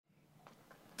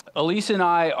Elise and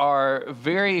I are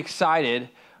very excited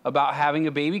about having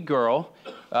a baby girl.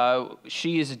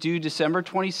 She is due December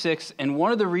 26th, and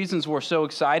one of the reasons we're so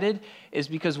excited is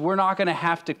because we're not going to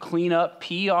have to clean up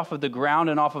pee off of the ground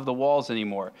and off of the walls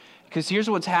anymore. Because here's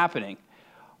what's happening.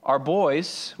 Our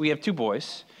boys, we have two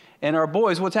boys, and our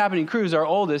boys, what's happening, Cruz, our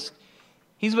oldest,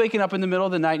 he's waking up in the middle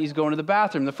of the night and he's going to the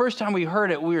bathroom. The first time we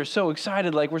heard it, we were so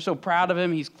excited, like we're so proud of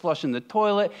him. He's flushing the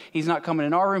toilet. He's not coming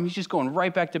in our room. He's just going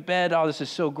right back to bed. Oh, this is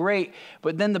so great.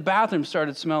 But then the bathroom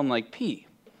started smelling like pee.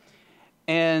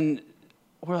 And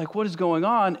we're like, what is going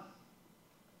on?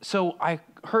 So I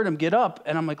heard him get up,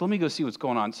 and I'm like, let me go see what's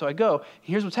going on. So I go,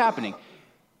 here's what's happening.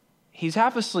 He's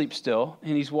half asleep still,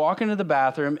 and he's walking to the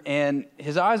bathroom, and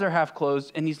his eyes are half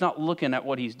closed, and he's not looking at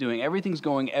what he's doing. Everything's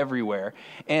going everywhere.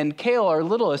 And Kale, our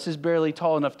littlest, is barely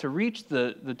tall enough to reach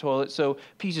the toilet, so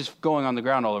pee's just going on the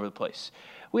ground all over the place.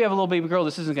 We have a little baby girl.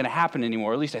 This isn't going to happen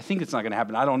anymore. At least I think it's not going to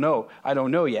happen. I don't know. I don't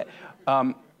know yet.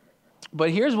 But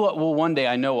here's what one day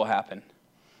I know will happen.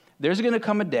 There's going to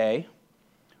come a day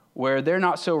where they're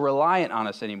not so reliant on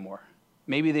us anymore.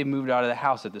 Maybe they've moved out of the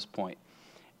house at this point.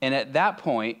 And at that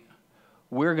point,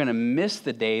 we're going to miss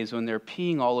the days when they're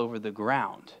peeing all over the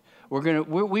ground.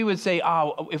 We would say,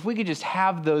 oh, if we could just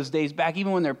have those days back,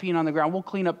 even when they're peeing on the ground, we'll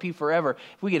clean up pee forever.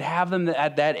 If we could have them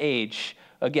at that age,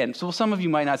 again, so some of you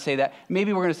might not say that.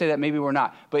 Maybe we're going to say that, maybe we're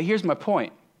not. But here's my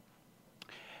point.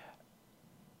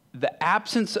 The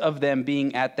absence of them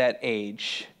being at that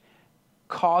age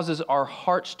causes our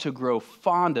hearts to grow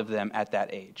fond of them at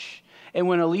that age. And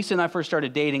when Elise and I first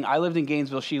started dating, I lived in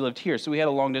Gainesville, she lived here, so we had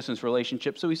a long-distance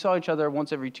relationship, so we saw each other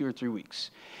once every 2 or 3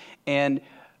 weeks. And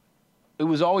it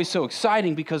was always so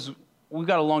exciting because we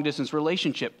got a long-distance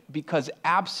relationship, because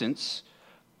absence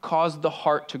caused the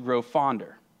heart to grow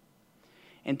fonder.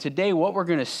 And today what we're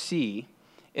going to see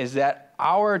is that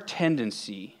our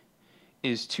tendency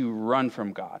is to run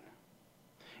from God.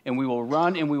 And we will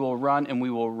run, and we will run, and we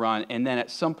will run. And then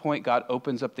at some point, God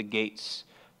opens up the gates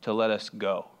to let us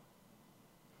go.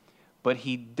 But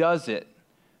he does it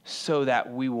so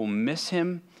that we will miss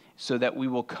him, so that we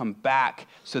will come back,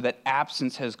 so that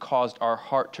absence has caused our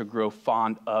heart to grow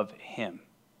fond of him.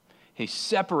 He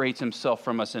separates himself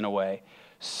from us in a way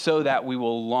so that we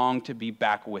will long to be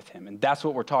back with him. And that's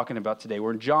what we're talking about today.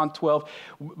 We're in John 12.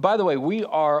 By the way, we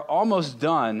are almost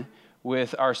done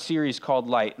with our series called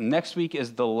Light. Next week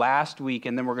is the last week,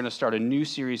 and then we're going to start a new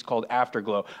series called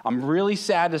Afterglow. I'm really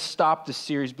sad to stop the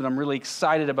series, but I'm really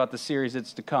excited about the series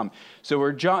that's to come.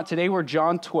 So today we're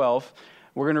John 12.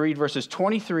 We're going to read verses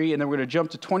 23, and then we're going to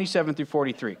jump to 27 through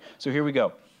 43. So here we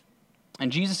go.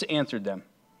 And Jesus answered them,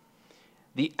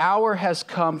 "The hour has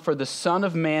come for the Son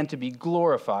of Man to be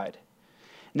glorified.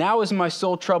 Now is my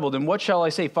soul troubled, and what shall I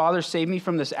say? Father, save me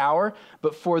from this hour.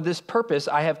 But for this purpose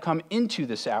I have come to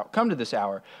this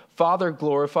hour. Father,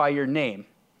 glorify your name."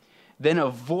 Then a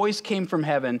voice came from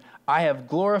heaven, "I have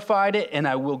glorified it, and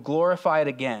I will glorify it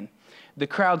again." The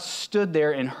crowd stood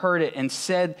there and heard it and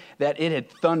said that it had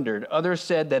thundered. Others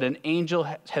said that an angel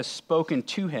has spoken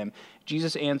to him.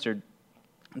 Jesus answered,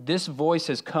 "This voice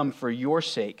has come for your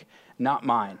sake, not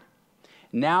mine.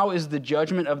 Now is the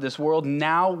judgment of this world.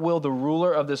 Now will the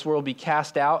ruler of this world be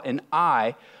cast out, and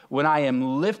I, when I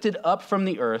am lifted up from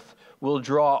the earth, will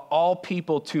draw all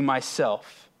people to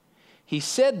myself." He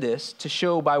said this to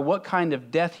show by what kind of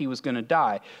death he was going to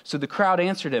die. So the crowd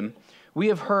answered him, "We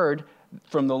have heard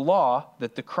from the law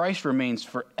that the Christ remains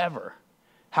forever.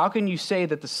 How can you say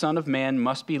that the Son of Man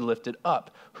must be lifted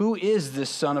up? Who is this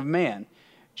Son of Man?"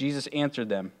 Jesus answered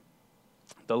them,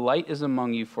 "The light is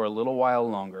among you for a little while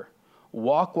longer.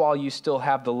 Walk while you still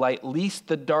have the light, lest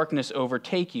the darkness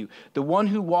overtake you. The one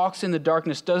who walks in the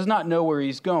darkness does not know where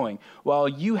he's going. While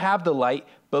you have the light,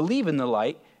 believe in the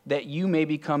light, that you may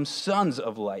become sons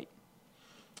of light."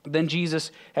 Then when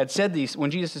Jesus had said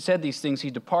these things,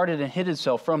 he departed and hid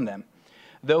himself from them.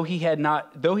 Though he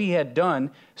had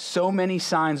done so many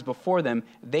signs before them,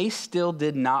 they still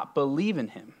did not believe in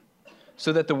him.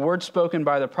 So that the word spoken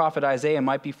by the prophet Isaiah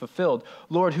might be fulfilled.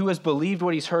 "Lord, who has believed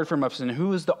what he's heard from us, and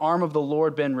who has the arm of the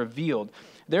Lord been revealed?"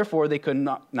 Therefore they could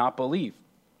not believe.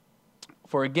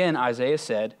 For again Isaiah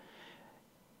said,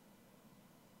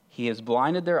 "He has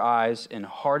blinded their eyes and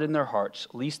hardened their hearts,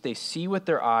 lest they see with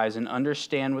their eyes and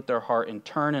understand with their heart and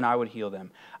turn, and I would heal them."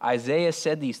 Isaiah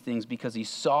said these things because he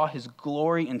saw his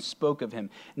glory and spoke of him.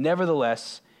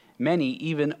 Nevertheless, many,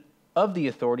 even of the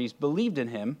authorities, believed in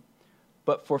him,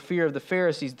 but for fear of the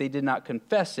Pharisees, they did not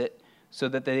confess it, so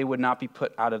that they would not be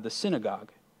put out of the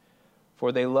synagogue.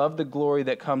 For they love the glory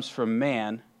that comes from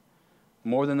man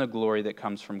more than the glory that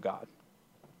comes from God.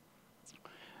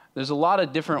 There's a lot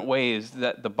of different ways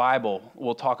that the Bible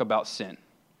will talk about sin.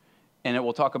 And it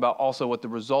will talk about also what the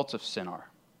results of sin are.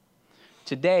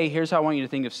 Today, here's how I want you to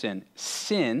think of sin.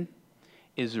 Sin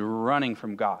is running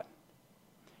from God.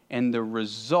 And the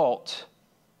result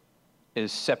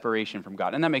is separation from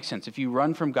God. And that makes sense. If you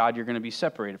run from God, you're going to be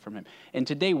separated from him. And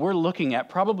today, we're looking at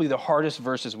probably the hardest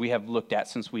verses we have looked at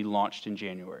since we launched in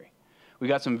January. We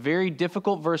got some very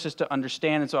difficult verses to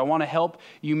understand, and so I want to help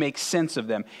you make sense of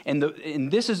them. And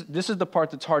this is the part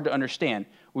that's hard to understand.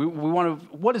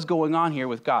 What is going on here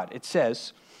with God? It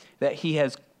says that he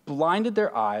has blinded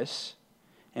their eyes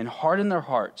and hardened their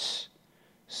hearts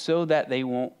so that they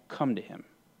won't come to him.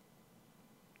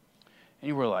 And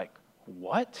you were like,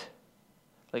 what?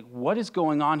 Like, what is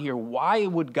going on here? Why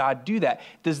would God do that?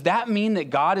 Does that mean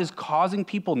that God is causing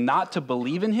people not to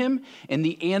believe in him? And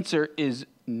the answer is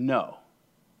no.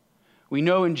 We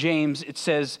know in James it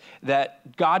says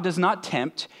that God does not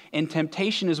tempt, and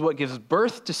temptation is what gives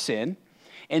birth to sin.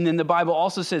 And then the Bible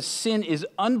also says sin is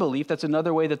unbelief. That's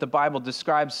another way that the Bible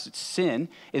describes sin,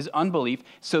 is unbelief.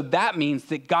 So that means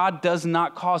that God does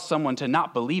not cause someone to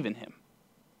not believe in him.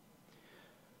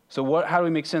 So how do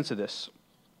we make sense of this?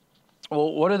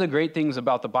 Well, what are the great things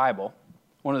about the Bible?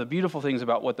 One of the beautiful things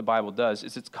about what the Bible does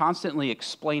is it's constantly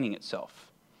explaining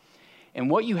itself.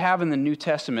 And what you have in the New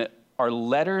Testament are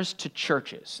letters to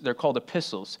churches. They're called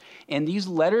epistles. And these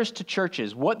letters to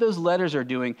churches, what those letters are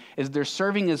doing is they're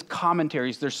serving as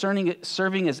commentaries. They're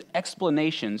serving as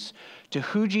explanations to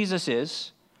who Jesus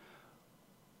is,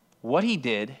 what he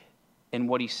did, and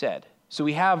what he said. So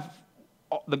we have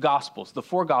the Gospels, the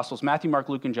 4 Gospels, Matthew, Mark,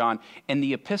 Luke, and John, and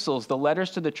the epistles, the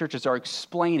letters to the churches are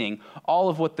explaining all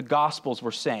of what the Gospels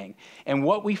were saying. And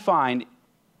what we find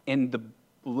in the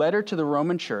letter to the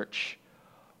Roman church,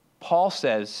 Paul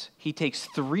says he takes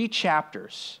 3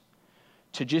 chapters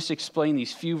to just explain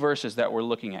these few verses that we're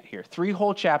looking at here. 3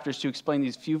 whole chapters to explain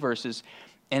these few verses.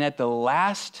 And at the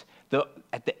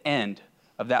end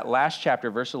of that last chapter,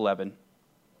 verse 11,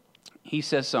 he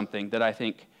says something that I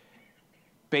think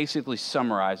basically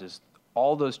summarizes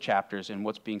all those chapters and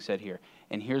what's being said here.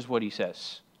 And here's what he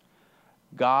says.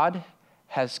 God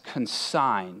has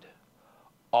consigned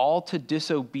all to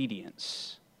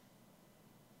disobedience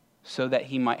so that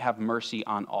he might have mercy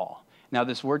on all. Now,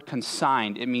 this word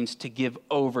consigned, it means to give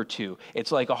over to.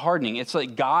 It's like a hardening. It's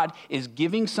like God is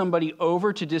giving somebody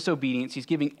over to disobedience. He's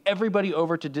giving everybody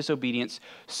over to disobedience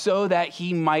so that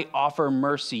he might offer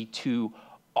mercy to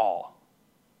all.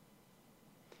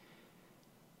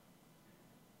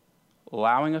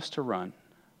 Allowing us to run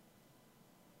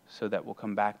so that we'll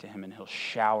come back to him and he'll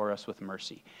shower us with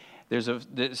mercy.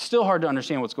 It's still hard to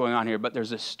understand what's going on here, but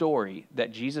there's a story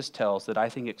that Jesus tells that I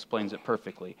think explains it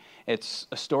perfectly. It's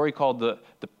a story called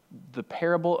the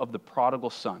parable of the prodigal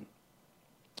son.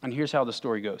 And here's how the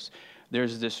story goes.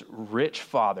 There's this rich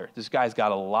father. This guy's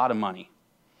got a lot of money,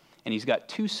 and he's got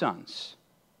 2 sons.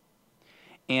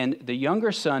 And the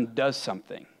younger son does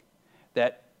something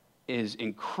that is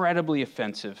incredibly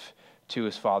offensive to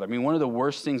his father. I mean, one of the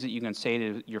worst things that you can say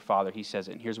to your father, he says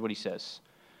it. And here's what he says.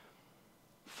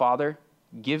 Father,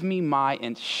 give me my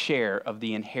share of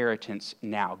the inheritance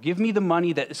now. Give me the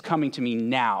money that is coming to me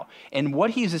now. And what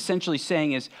he's essentially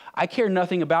saying is, I care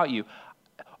nothing about you.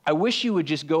 I wish you would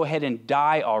just go ahead and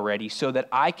die already so that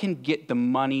I can get the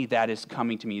money that is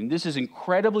coming to me. And this is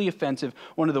incredibly offensive.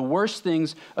 One of the worst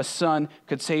things a son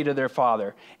could say to their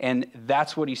father. And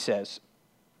that's what he says.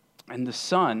 And the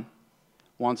son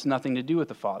wants nothing to do with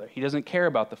the father. He doesn't care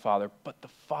about the father, but the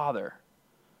father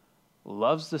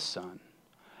loves the son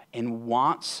and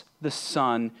wants the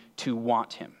son to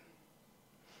want him.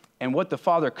 And what the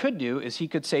father could do is he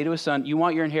could say to his son, you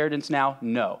want your inheritance now?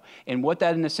 No. And what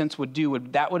that in a sense would do,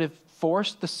 that would have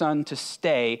forced the son to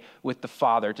stay with the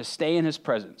father, to stay in his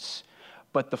presence.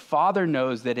 But the father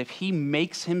knows that if he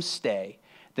makes him stay,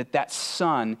 that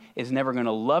son is never going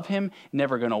to love him,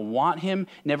 never going to want him,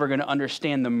 never going to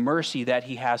understand the mercy that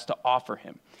he has to offer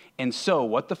him. And so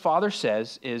what the father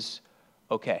says is,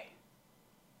 okay,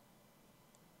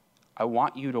 I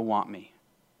want you to want me.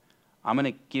 I'm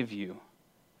going to give you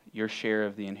your share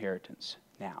of the inheritance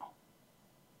now.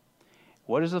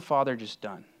 What has the father just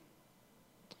done?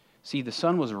 See, the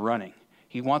son was running.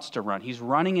 He wants to run. He's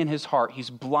running in his heart. He's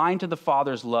blind to the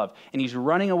father's love, and he's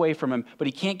running away from him, but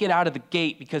he can't get out of the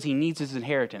gate because he needs his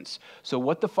inheritance. So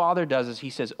what the father does is he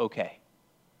says, okay.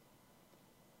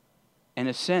 In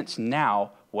a sense,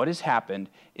 now, what has happened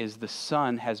is the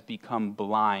son has become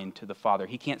blind to the father.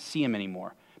 He can't see him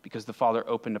anymore because the father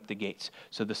opened up the gates.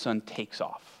 So the son takes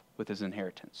off with his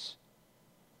inheritance.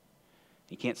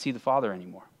 He can't see the father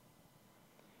anymore.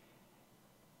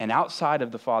 And outside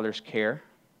of the father's care,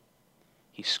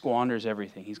 he squanders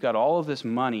everything. He's got all of this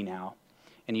money now,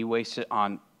 and he wastes it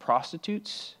on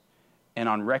prostitutes and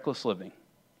on reckless living,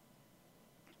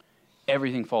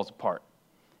 everything falls apart.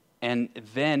 And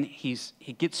then he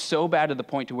gets so bad to the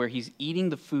point to where he's eating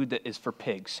the food that is for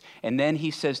pigs. And then he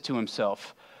says to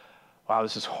himself, wow,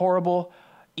 this is horrible.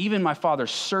 Even my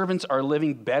father's servants are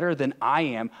living better than I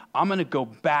am. I'm going to go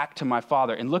back to my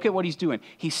father. And look at what he's doing.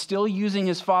 He's still using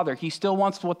his father. He still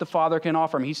wants what the father can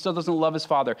offer him. He still doesn't love his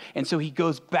father. And so he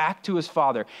goes back to his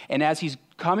father. And as he's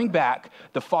coming back,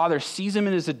 the father sees him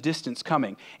in his distance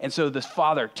coming. And so this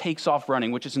father takes off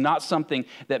running, which is not something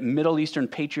that Middle Eastern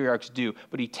patriarchs do,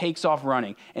 but he takes off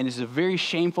running. And it's a very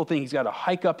shameful thing. He's got to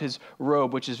hike up his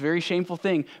robe, which is a very shameful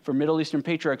thing for Middle Eastern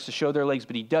patriarchs to show their legs,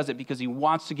 but he does it because he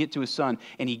wants to get to his son.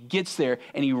 And he gets there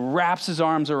and he wraps his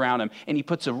arms around him and he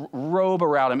puts a robe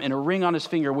around him and a ring on his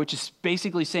finger, which is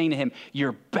basically saying to him,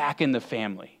 you're back in the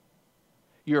family.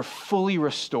 You're fully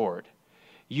restored.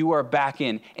 You are back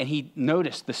in. And he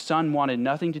noticed the son wanted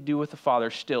nothing to do with the father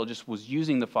still, just was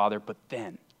using the father. But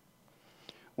then,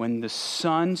 when the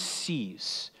son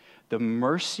sees the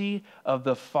mercy of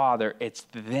the father, it's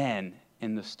then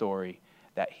in the story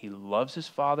that he loves his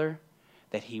father,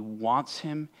 that he wants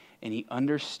him, and he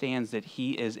understands that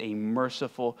he is a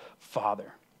merciful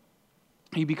father.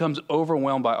 He becomes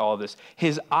overwhelmed by all of this.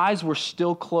 His eyes were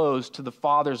still closed to the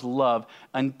father's love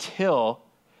until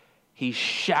he's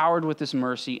showered with this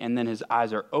mercy, and then his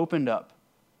eyes are opened up,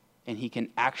 and he can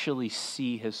actually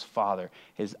see his father.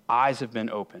 His eyes have been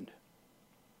opened.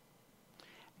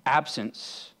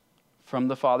 Absence from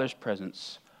the father's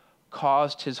presence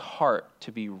caused his heart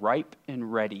to be ripe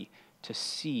and ready to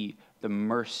see the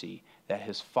mercy that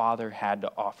his father had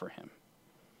to offer him.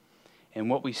 And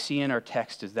what we see in our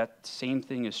text is that same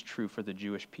thing is true for the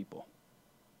Jewish people.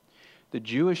 The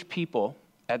Jewish people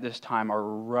at this time are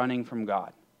running from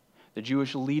God. The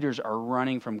Jewish leaders are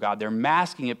running from God. They're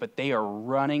masking it, but they are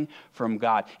running from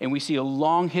God. And we see a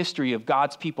long history of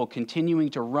God's people continuing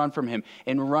to run from him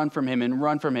and run from him and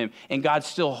run from him. And God's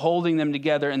still holding them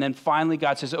together. And then finally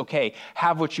God says, okay,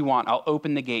 have what you want. I'll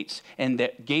open the gates. And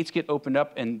the gates get opened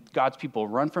up and God's people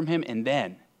run from him. And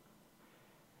then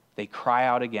they cry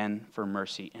out again for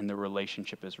mercy and the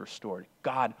relationship is restored.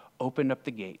 God opened up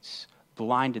the gates,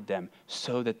 blinded them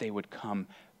so that they would come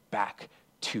back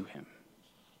to him.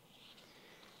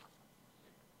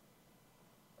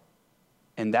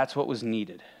 And that's what was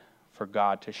needed for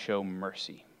God to show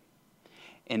mercy.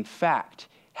 In fact,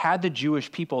 had the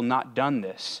Jewish people not done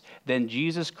this, then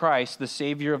Jesus Christ, the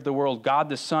Savior of the world, God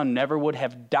the Son, never would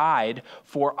have died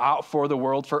for the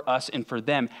world, for us, and for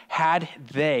them, had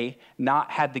they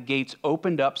not had the gates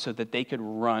opened up so that they could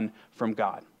run from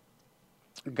God.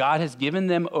 God has given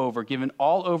them over, given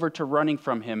all over to running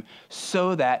from him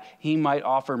so that he might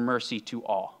offer mercy to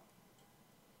all.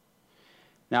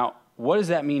 Now, what does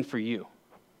that mean for you?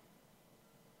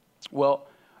 Well,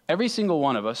 every single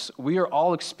one of us, we are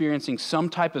all experiencing some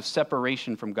type of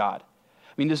separation from God.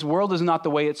 I mean, this world is not the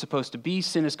way it's supposed to be.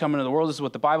 Sin has come into the world. This is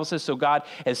what the Bible says. So God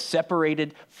has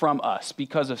separated from us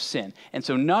because of sin. And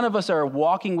so none of us are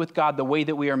walking with God the way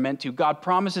that we are meant to. God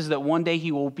promises that one day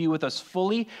he will be with us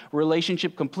fully,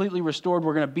 relationship completely restored.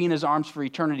 We're going to be in his arms for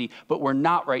eternity. But we're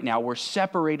not right now. We're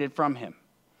separated from him.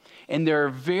 And there are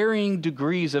varying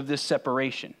degrees of this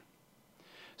separation.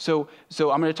 So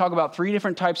I'm going to talk about 3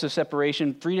 different types of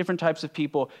separation, 3 different types of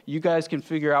people. You guys can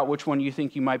figure out which one you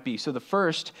think you might be. So the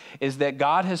first is that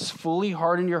God has fully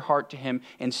hardened your heart to him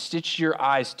and stitched your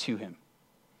eyes to him.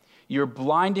 You're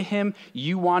blind to him.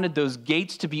 You wanted those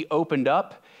gates to be opened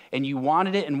up, and you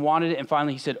wanted it, and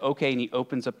finally he said, okay, and he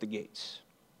opens up the gates.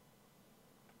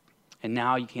 And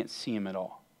now you can't see him at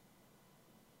all.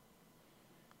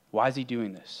 Why is he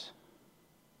doing this?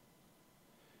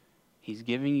 He's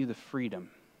giving you the freedom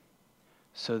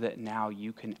so that now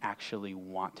you can actually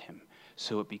want him.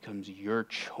 So it becomes your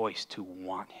choice to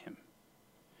want him.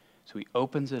 So he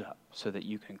opens it up so that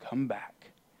you can come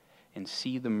back and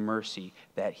see the mercy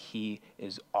that he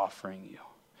is offering you.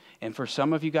 And for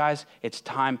some of you guys, it's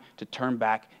time to turn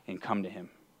back and come to him.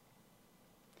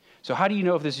 So how do you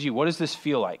know if this is you? What does this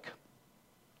feel like?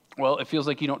 Well, it feels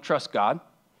like you don't trust God.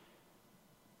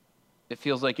 It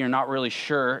feels like you're not really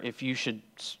sure if you should.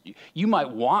 You might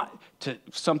want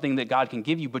something that God can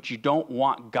give you, but you don't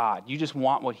want God. You just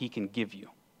want what he can give you.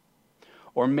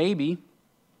 Or maybe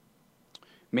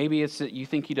it's that you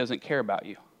think he doesn't care about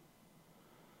you.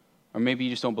 Or maybe you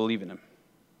just don't believe in him.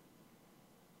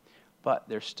 But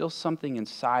there's still something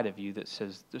inside of you that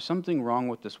says there's something wrong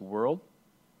with this world.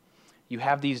 You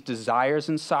have these desires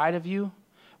inside of you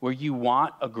where you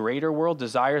want a greater world,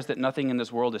 desires that nothing in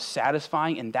this world is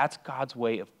satisfying, and that's God's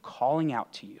way of calling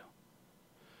out to you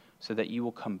so that you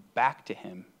will come back to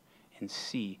him and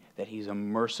see that he's a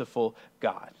merciful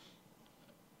God.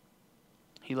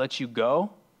 He lets you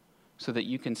go so that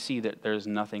you can see that there's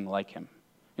nothing like him.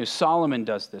 Solomon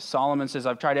does this. Solomon says,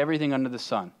 I've tried everything under the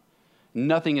sun.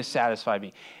 Nothing has satisfied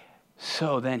me.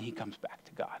 So then he comes back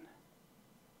to God.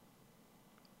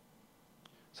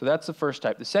 So that's the first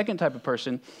type. The second type of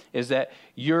person is that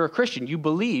you're a Christian. You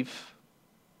believe,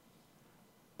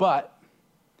 but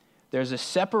there's a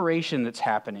separation that's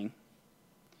happening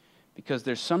because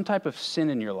there's some type of sin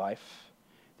in your life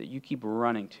that you keep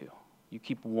running to. You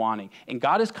keep wanting. And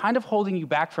God is kind of holding you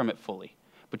back from it fully.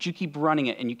 But you keep running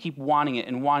it, and you keep wanting it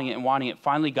and wanting it and wanting it.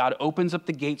 Finally, God opens up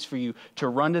the gates for you to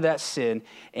run to that sin,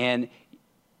 and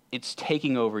it's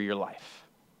taking over your life.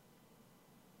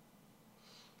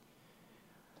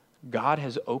 God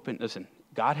has opened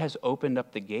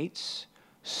up the gates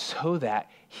so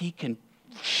that he can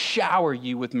shower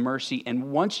you with mercy.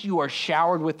 And once you are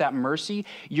showered with that mercy,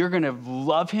 you're going to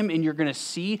love him, and you're going to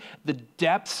see the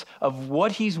depths of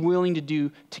what he's willing to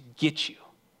do to get you.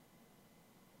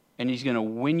 And he's going to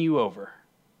win you over.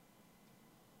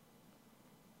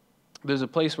 There's a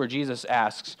place where Jesus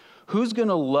asks, who's going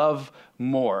to love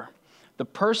more? The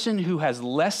person who has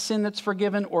less sin that's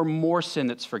forgiven or more sin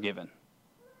that's forgiven?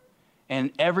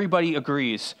 And everybody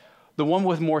agrees, the one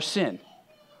with more sin.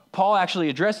 Paul actually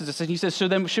addresses this, and he says, so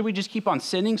then should we just keep on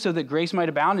sinning so that grace might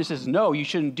abound? And he says, no, you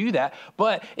shouldn't do that.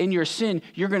 But in your sin,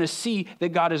 you're going to see that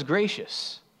God is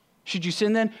gracious. Should you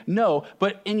sin then? No,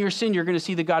 but in your sin, you're going to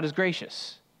see that God is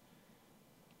gracious.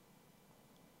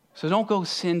 So don't go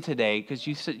sin today because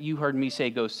you heard me say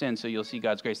go sin so you'll see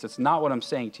God's grace. That's not what I'm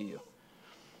saying to you.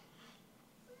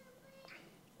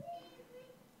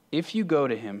 If you go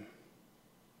to him,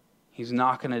 he's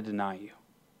not going to deny you,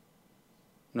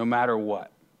 no matter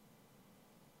what.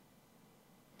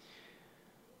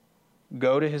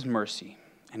 Go to his mercy,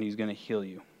 and he's going to heal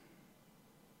you.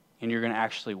 And you're going to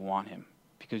actually want him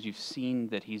because you've seen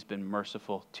that he's been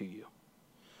merciful to you.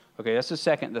 Okay, that's the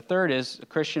second. The third is a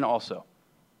Christian also.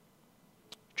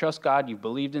 Trust God, you've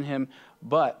believed in him,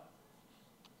 but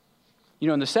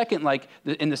in the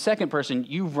second person,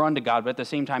 you've run to God, but at the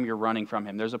same time, you're running from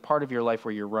him. There's a part of your life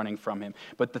where you're running from him.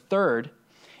 But the third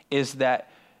is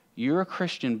that you're a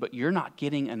Christian, but you're not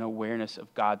getting an awareness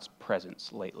of God's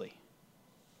presence lately.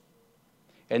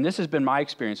 And this has been my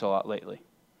experience a lot lately.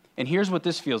 And here's what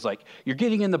this feels like. You're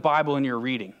getting in the Bible and you're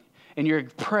reading, and you're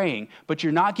praying, but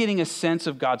you're not getting a sense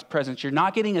of God's presence. You're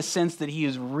not getting a sense that he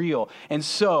is real. And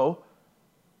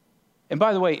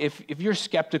by the way, if you're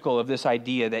skeptical of this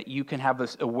idea that you can have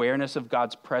this awareness of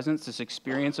God's presence, this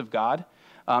experience of God,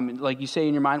 like you say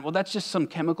in your mind, well, that's just some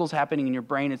chemicals happening in your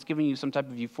brain. It's giving you some type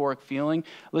of euphoric feeling.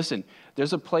 Listen,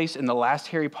 there's a place in the last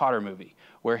Harry Potter movie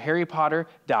where Harry Potter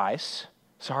dies.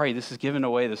 Sorry, this is giving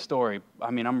away the story.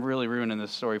 I mean, I'm really ruining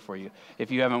this story for you if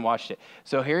you haven't watched it.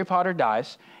 So Harry Potter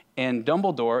dies, and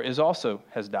Dumbledore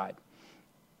has died.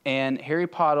 And Harry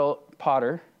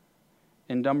Potter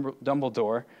and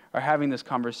Dumbledore are having this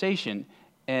conversation,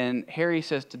 and Harry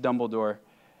says to Dumbledore,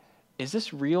 is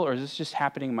this real or is this just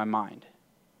happening in my mind?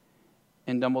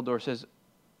 And Dumbledore says,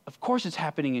 of course it's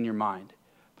happening in your mind,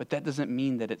 but that doesn't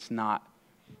mean that it's not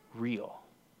real.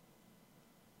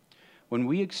 When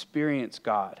we experience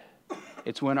God,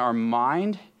 it's when our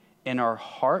mind and our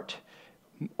heart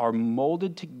are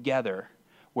molded together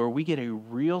where we get a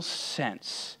real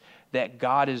sense that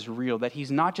God is real, that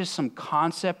he's not just some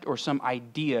concept or some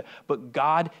idea, but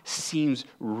God seems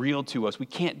real to us. We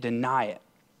can't deny it.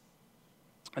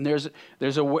 And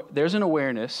there's an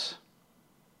awareness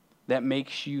that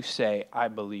makes you say, I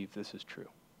believe this is true.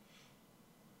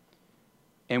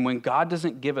 And when God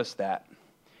doesn't give us that,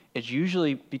 it's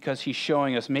usually because he's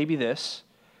showing us maybe this,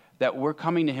 that we're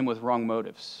coming to him with wrong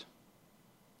motives.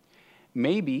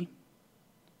 Maybe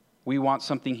we want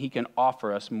something he can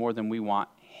offer us more than we want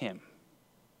him.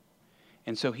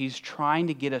 And so he's trying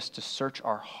to get us to search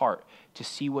our heart to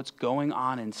see what's going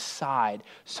on inside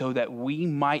so that we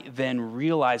might then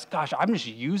realize, gosh, I'm just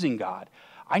using God.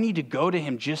 I need to go to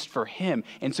him just for him.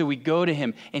 And so we go to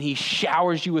him and he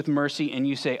showers you with mercy and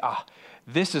you say,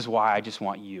 this is why I just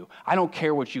want you. I don't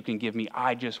care what you can give me.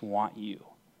 I just want you.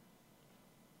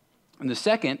 And the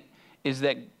second is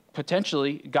that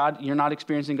potentially, God, you're not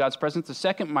experiencing God's presence. The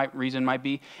second reason might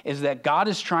be is that God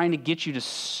is trying to get you to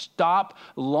stop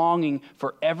longing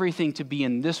for everything to be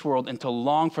in this world and to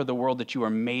long for the world that you are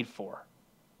made for.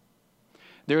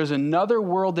 There is another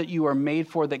world that you are made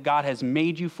for, that God has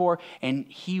made you for, and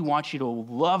he wants you to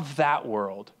love that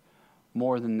world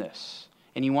more than this.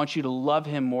 And he wants you to love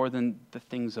him more than the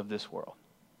things of this world.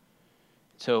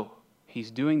 So he's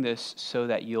doing this so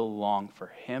that you'll long for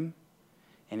him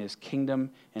and his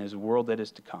kingdom and his world that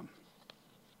is to come.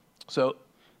 So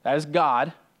that is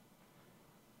God.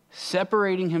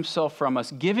 separating himself from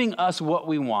us, giving us what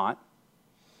we want,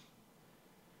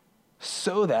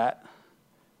 so that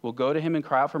we'll go to him and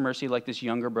cry out for mercy like this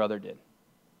younger brother did.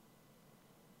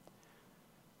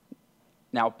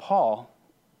 Now, Paul,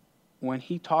 when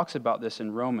he talks about this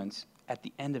in Romans, at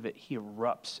the end of it, he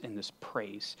erupts in this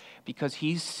praise because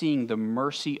he's seeing the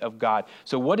mercy of God.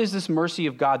 So what is this mercy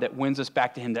of God that wins us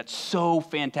back to him that's so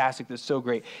fantastic, that's so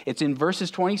great? It's in verses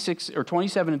 26 or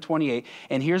 27 and 28,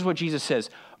 and here's what Jesus says: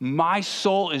 "My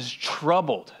soul is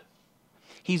troubled."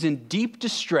 He's in deep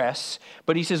distress,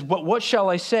 but he says, what shall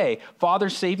I say? Father,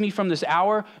 save me from this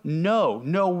hour? No,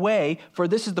 no way, for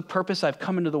this is the purpose I've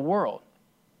come into the world.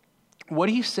 What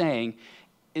he's saying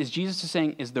is, Jesus is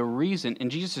saying, is the reason, and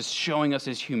Jesus is showing us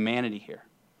his humanity here.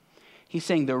 He's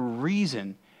saying the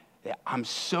reason that I'm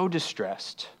so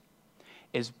distressed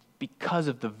is because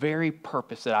of the very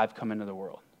purpose that I've come into the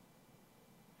world.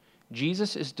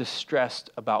 Jesus is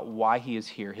distressed about why he is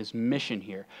here, his mission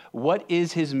here. What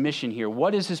is his mission here?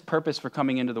 What is his purpose for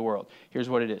coming into the world? Here's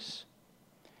what it is: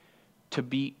 to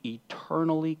be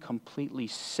eternally, completely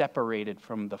separated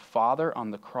from the Father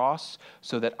on the cross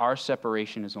so that our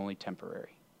separation is only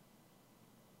temporary.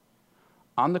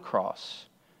 On the cross,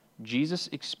 Jesus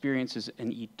experiences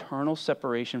an eternal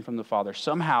separation from the Father,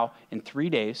 somehow in 3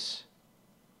 days,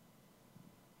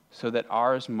 so that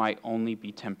ours might only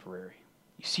be temporary.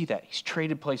 You see that? He's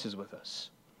traded places with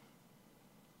us.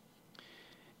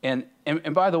 And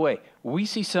by the way, we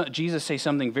see Jesus say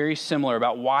something very similar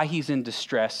about why he's in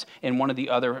distress in one of the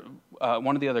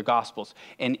other Gospels.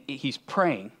 And he's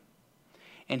praying,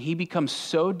 and he becomes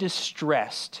so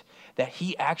distressed that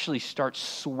he actually starts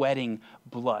sweating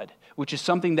blood, which is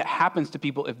something that happens to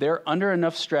people. If they're under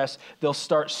enough stress, they'll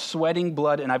start sweating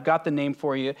blood. And I've got the name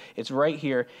for you. It's right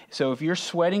here. So if you're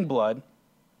sweating blood,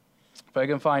 if I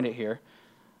can find it here.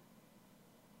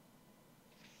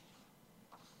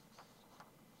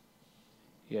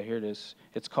 Yeah, here it is.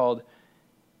 It's called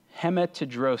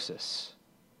hematidrosis.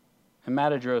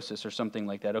 Hematidrosis or something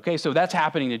like that. Okay, so that's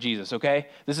happening to Jesus, okay?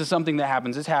 This is something that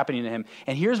happens. It's happening to him.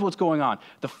 And here's what's going on.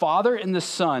 The Father and the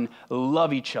Son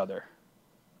love each other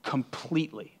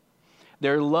completely.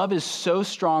 Their love is so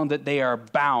strong that they are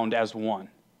bound as one.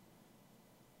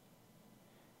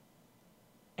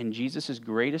 And Jesus'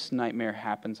 greatest nightmare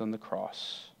happens on the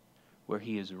cross, where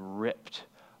he is ripped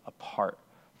apart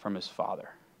from his Father.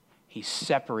 He's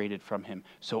separated from him.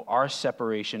 So our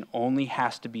separation only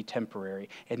has to be temporary.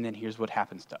 And then here's what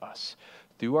happens to us.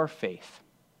 Through our faith,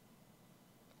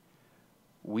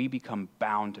 we become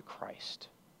bound to Christ.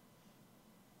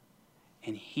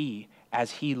 And he,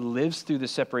 as he lives through the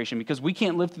separation, because we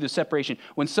can't live through the separation.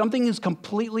 When something is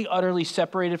completely, utterly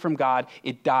separated from God,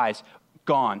 it dies,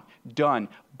 gone, done.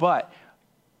 But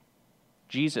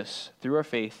Jesus, through our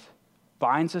faith,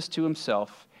 binds us to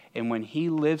himself. And when he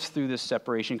lives through this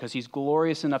separation, because he's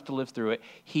glorious enough to live through it,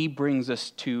 he brings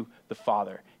us to the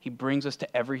Father. He brings us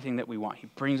to everything that we want. He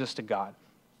brings us to God.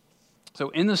 So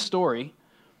in the story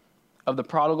of the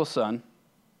prodigal son,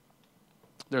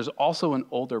 there's also an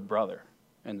older brother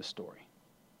in the story.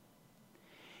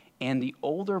 And the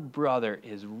older brother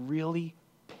is really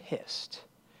pissed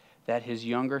that his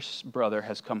younger brother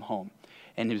has come home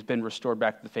and has been restored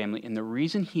back to the family. And the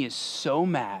reason he is so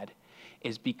mad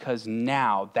is because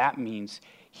now that means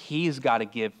he's got to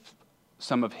give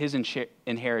some of his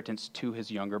inheritance to his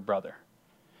younger brother.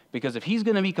 Because if he's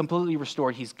going to be completely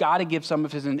restored, he's got to give some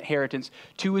of his inheritance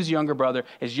to his younger brother.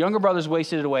 His younger brother's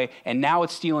wasted it away, and now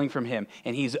it's stealing from him,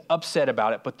 and he's upset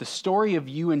about it. But the story of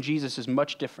you and Jesus is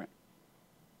much different.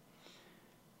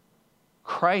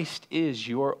 Christ is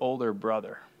your older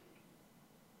brother,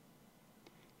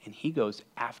 and he goes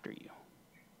after you.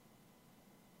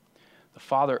 The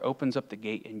Father opens up the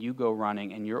gate and you go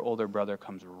running, and your older brother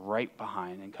comes right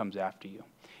behind and comes after you.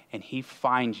 And he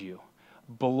finds you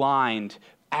blind,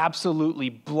 absolutely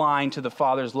blind to the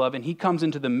Father's love. And he comes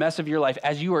into the mess of your life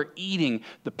as you are eating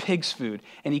the pig's food.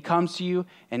 And he comes to you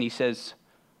and he says,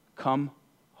 "Come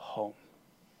home."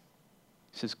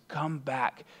 He says, "Come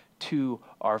back to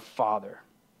our Father."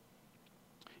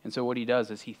 And so what he does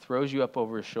is he throws you up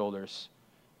over his shoulders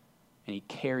and he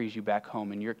carries you back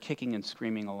home, and you're kicking and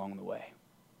screaming along the way.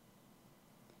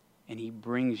 And he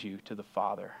brings you to the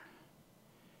Father.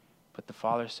 But the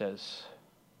Father says,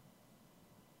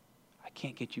 "I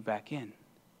can't get you back in.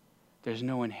 There's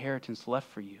no inheritance left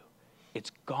for you. It's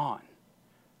gone.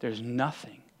 There's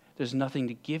nothing. There's nothing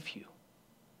to give you."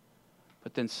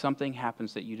 But then something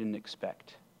happens that you didn't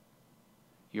expect.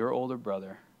 Your older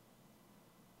brother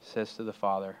says to the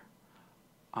Father,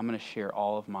 "I'm going to share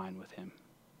all of mine with him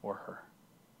or her."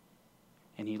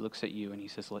 And he looks at you and he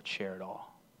says, "Let's share it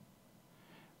all."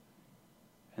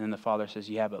 And then the father says,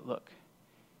 yeah, but look,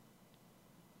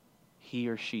 he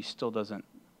or she still doesn't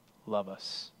love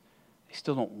us. They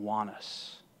still don't want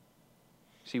us.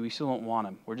 See, we still don't want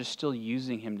him. We're just still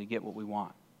using him to get what we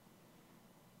want.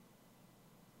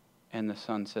 And the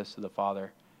son says to the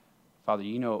father, Father,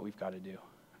 you know what we've got to do.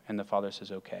 And the father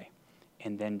says, okay.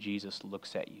 And then Jesus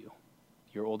looks at you,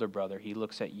 your older brother. He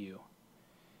looks at you.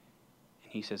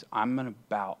 And he says, I'm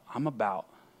about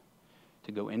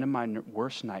to go into my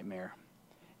worst nightmare,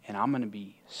 and I'm going to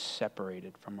be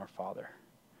separated from our Father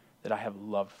that I have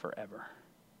loved forever.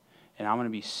 And I'm going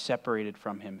to be separated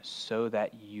from him so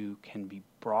that you can be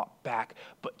brought back,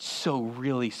 but so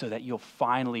that you'll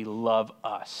finally love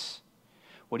us.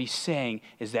 What he's saying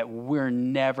is that we're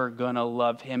never going to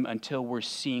love him until we're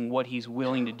seeing what he's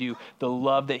willing to do, the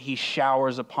love that he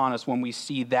showers upon us. When we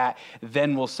see that,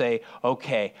 then we'll say,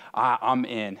 okay, I'm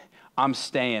in. I'm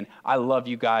staying. I love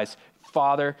you guys.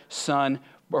 Father, son,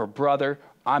 or brother,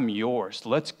 I'm yours.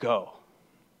 Let's go.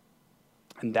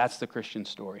 And that's the Christian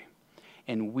story.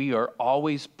 And we are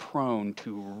always prone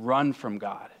to run from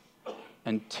God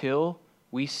until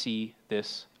we see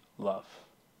this love.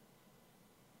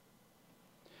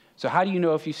 So how do you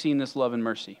know if you've seen this love and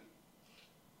mercy?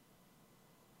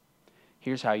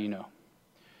 Here's how you know.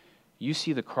 You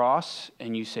see the cross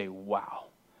and you say, wow,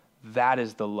 that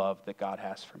is the love that God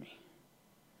has for me.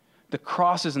 The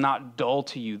cross is not dull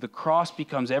to you. The cross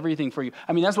becomes everything for you.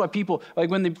 I mean, that's why people, like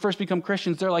when they first become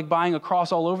Christians, they're like buying a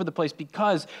cross all over the place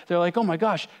because they're like, oh my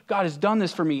gosh, God has done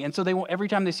this for me. And so they every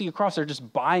time they see a cross, they're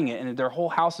just buying it. And their whole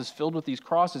house is filled with these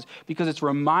crosses because it's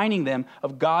reminding them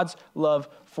of God's love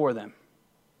for them.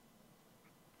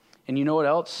 And you know what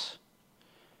else?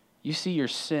 You see your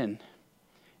sin,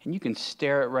 and you can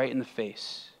stare it right in the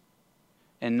face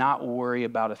and not worry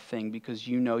about a thing because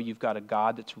you know you've got a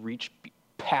God that's reached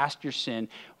past your sin.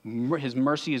 His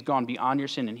mercy has gone beyond your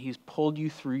sin, and he's pulled you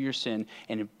through your sin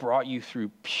and it brought you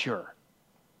through pure,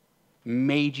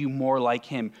 made you more like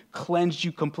him, cleansed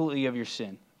you completely of your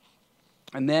sin.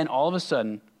 And then all of a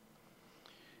sudden,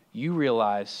 you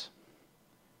realize,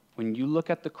 when you look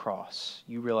at the cross,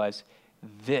 you realize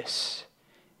this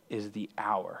is the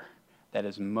hour that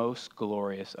is most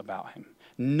glorious about him.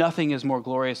 Nothing is more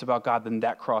glorious about God than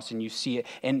that cross, and you see it.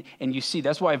 And you see,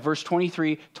 that's why verse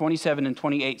 23, 27, and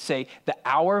 28 say the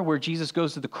hour where Jesus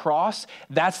goes to the cross,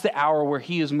 that's the hour where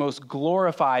he is most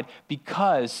glorified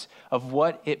because of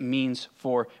what it means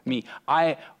for me.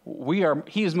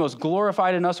 He is most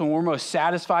glorified in us when we're most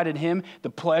satisfied in him, the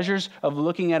pleasures of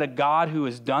looking at a God who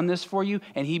has done this for you,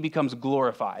 and he becomes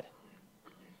glorified.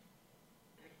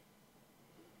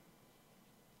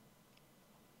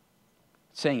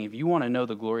 Saying, if you want to know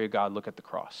the glory of God, look at the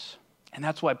cross. And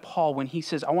that's why Paul, when he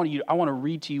says, I want to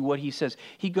read to you what he says.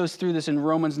 He goes through this in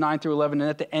Romans 9 through 11, and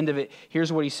at the end of it,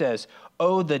 here's what he says.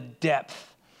 Oh, the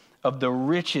depth of the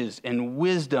riches and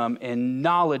wisdom and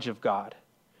knowledge of God.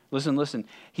 Listen.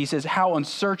 He says, how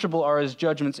unsearchable are his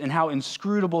judgments and how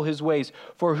inscrutable his ways.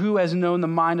 For who has known the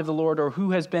mind of the Lord, or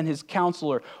who has been his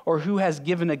counselor, or who has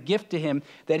given a gift to him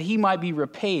that he might be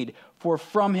repaid? For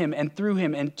from him and through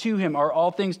him and to him are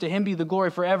all things. To him be the glory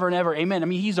forever and ever. Amen. I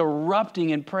mean, he's erupting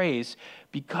in praise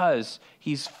because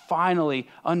he's finally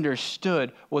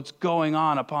understood what's going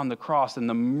on upon the cross and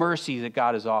the mercy that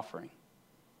God is offering.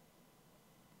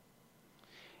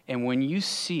 And when you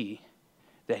see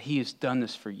that he has done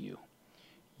this for you,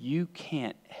 you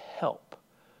can't help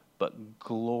but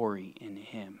glory in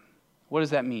him. What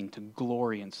does that mean, to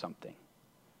glory in something?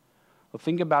 Well,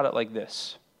 think about it like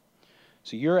this.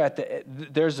 So you're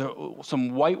there's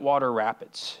some whitewater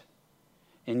rapids,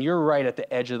 and you're right at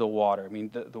the edge of the water. I mean,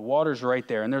 the water's right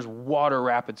there, and there's water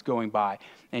rapids going by,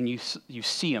 and you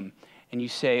see them, and you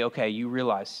say, okay, you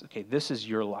realize, okay, this is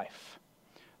your life.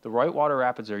 The whitewater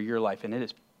rapids are your life, and it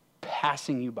is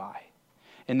passing you by.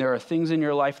 And there are things in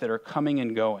your life that are coming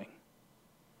and going.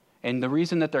 And the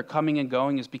reason that they're coming and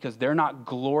going is because they're not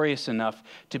glorious enough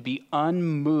to be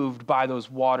unmoved by those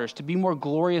waters. To be more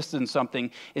glorious than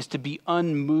something is to be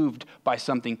unmoved by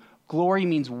something. Glory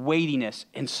means weightiness.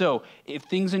 And so if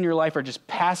things in your life are just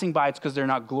passing by, it's because they're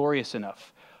not glorious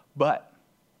enough. But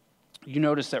you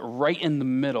notice that right in the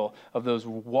middle of those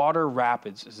water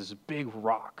rapids is this big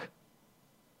rock.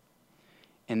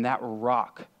 And that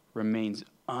rock remains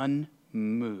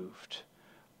unmoved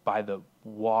by the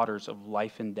waters of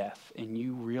life and death, and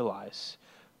you realize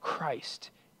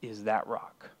Christ is that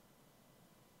rock.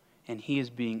 And he is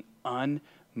being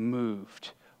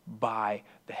unmoved by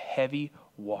the heavy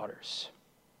waters.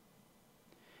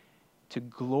 To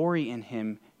glory in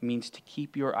him means to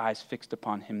keep your eyes fixed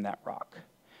upon him, that rock.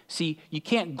 See, you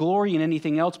can't glory in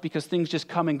anything else because things just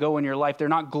come and go in your life. They're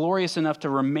not glorious enough to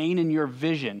remain in your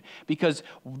vision because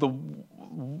the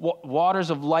waters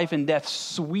of life and death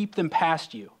sweep them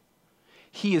past you.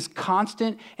 He is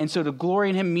constant, and so to glory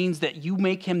in him means that you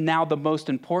make him now the most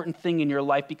important thing in your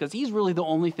life because he's really the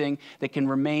only thing that can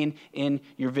remain in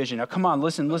your vision. Now, come on,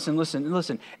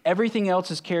 listen. Everything else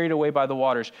is carried away by the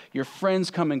waters. Your friends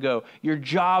come and go. Your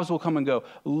jobs will come and go.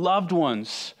 Loved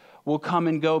ones will come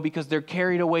and go because they're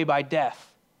carried away by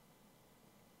death.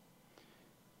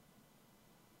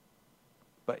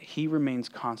 But he remains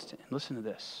constant. And listen to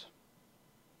this.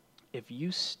 If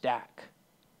you stack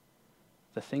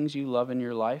the things you love in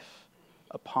your life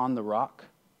upon the rock,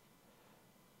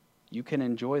 you can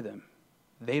enjoy them.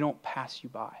 They don't pass you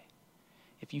by.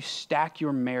 If you stack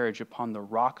your marriage upon the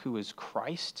rock who is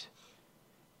Christ,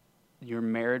 your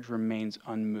marriage remains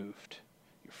unmoved.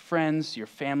 Friends, your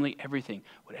family, everything,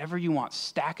 whatever you want,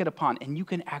 stack it upon, and you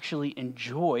can actually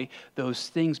enjoy those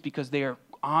things because they are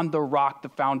on the rock, the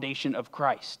foundation of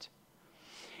Christ.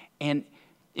 And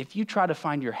if you try to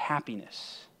find your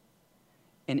happiness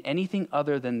in anything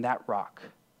other than that rock,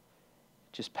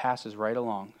 it just passes right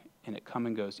along and it comes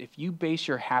and goes. If you base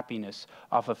your happiness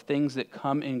off of things that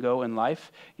come and go in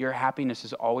life, your happiness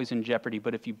is always in jeopardy.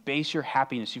 But if you base your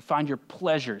happiness, you find your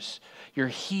pleasures, your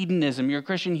hedonism, your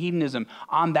Christian hedonism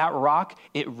on that rock,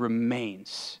 it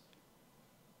remains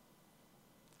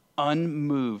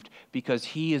unmoved because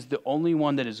he is the only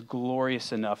one that is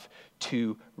glorious enough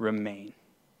to remain.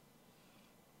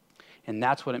 And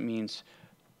that's what it means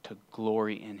to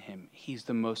glory in him. He's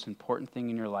the most important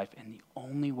thing in your life, and the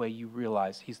only way you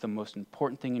realize he's the most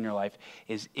important thing in your life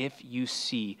is if you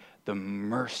see the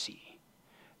mercy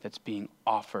that's being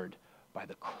offered by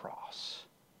the cross.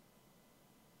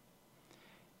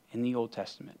 In the Old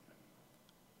Testament,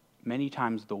 many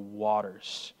times the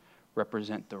waters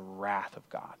represent the wrath of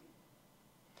God.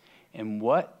 And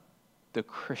what the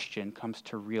Christian comes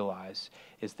to realize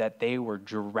is that they were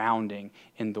drowning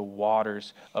in the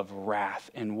waters of wrath.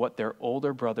 And what their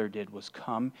older brother did was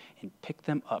come and pick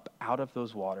them up out of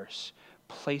those waters,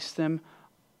 place them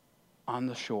on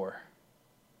the shore,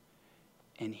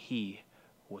 and he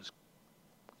was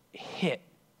hit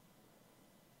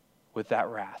with that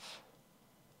wrath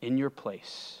in your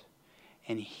place.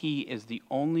 And he is the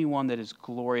only one that is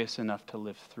glorious enough to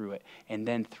live through it. And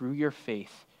then through your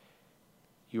faith,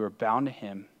 you are bound to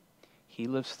him. He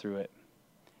lives through it.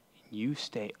 And you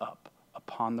stay up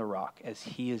upon the rock as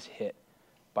he is hit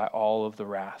by all of the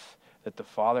wrath that the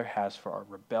Father has for our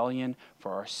rebellion,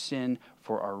 for our sin,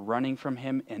 for our running from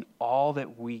him. And all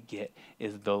that we get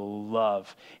is the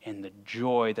love and the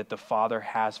joy that the Father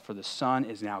has for the Son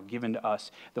is now given to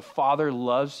us. The Father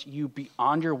loves you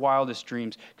beyond your wildest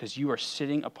dreams because you are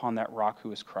sitting upon that rock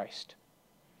who is Christ.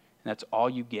 And that's all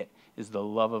you get is the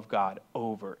love of God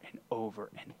over and over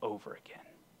and over again.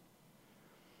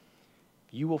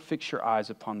 You will fix your eyes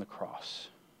upon the cross.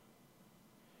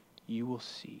 You will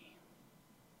see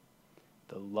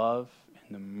the love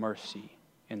and the mercy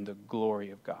and the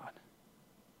glory of God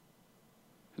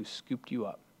who scooped you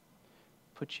up,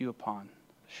 put you upon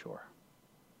the shore.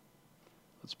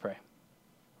 Let's pray.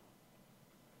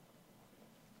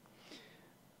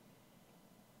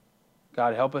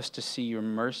 God, help us to see your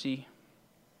mercy,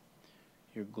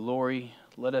 your glory.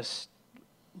 Let us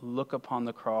look upon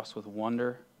the cross with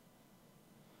wonder.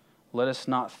 Let us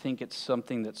not think it's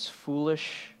something that's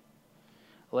foolish.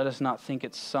 Let us not think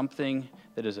it's something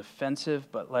that is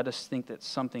offensive, but let us think that's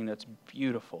something that's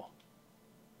beautiful.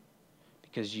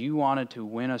 Because you wanted to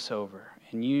win us over,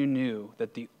 and you knew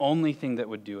that the only thing that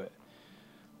would do it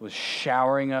was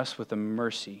showering us with a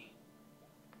mercy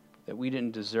that we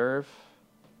didn't deserve,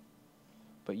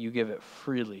 but you give it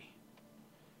freely.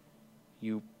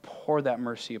 You pour that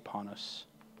mercy upon us.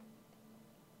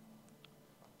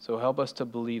 So help us to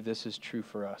believe this is true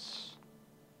for us.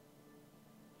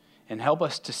 And help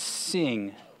us to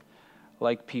sing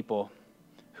like people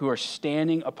who are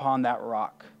standing upon that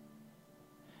rock,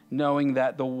 knowing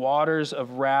that the waters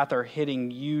of wrath are hitting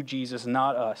you, Jesus,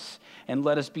 not us. And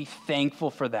let us be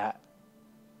thankful for that.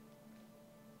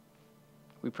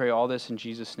 We pray all this in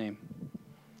Jesus' name.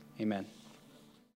 Amen.